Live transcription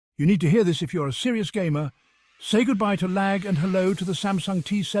You need to hear this if you're a serious gamer. Say goodbye to lag and hello to the Samsung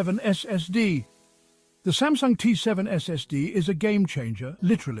T7 SSD. The Samsung T7 SSD is a game changer,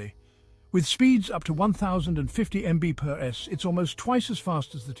 literally. With speeds up to 1050 MB per s, it's almost twice as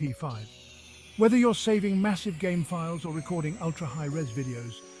fast as the T5. Whether you're saving massive game files or recording ultra-high-res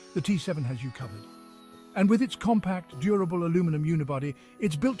videos, the T7 has you covered. And with its compact, durable aluminum unibody,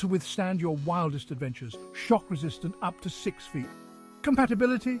 it's built to withstand your wildest adventures, shock-resistant up to 6 feet.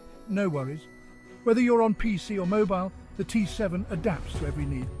 Compatibility? No worries. Whether you're on PC or mobile, the T7 adapts to every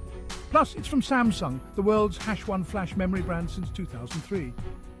need. Plus, it's from Samsung, the world's #1 flash memory brand since 2003.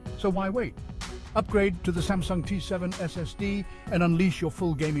 So why wait? Upgrade to the Samsung T7 SSD and unleash your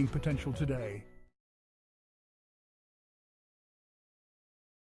full gaming potential today.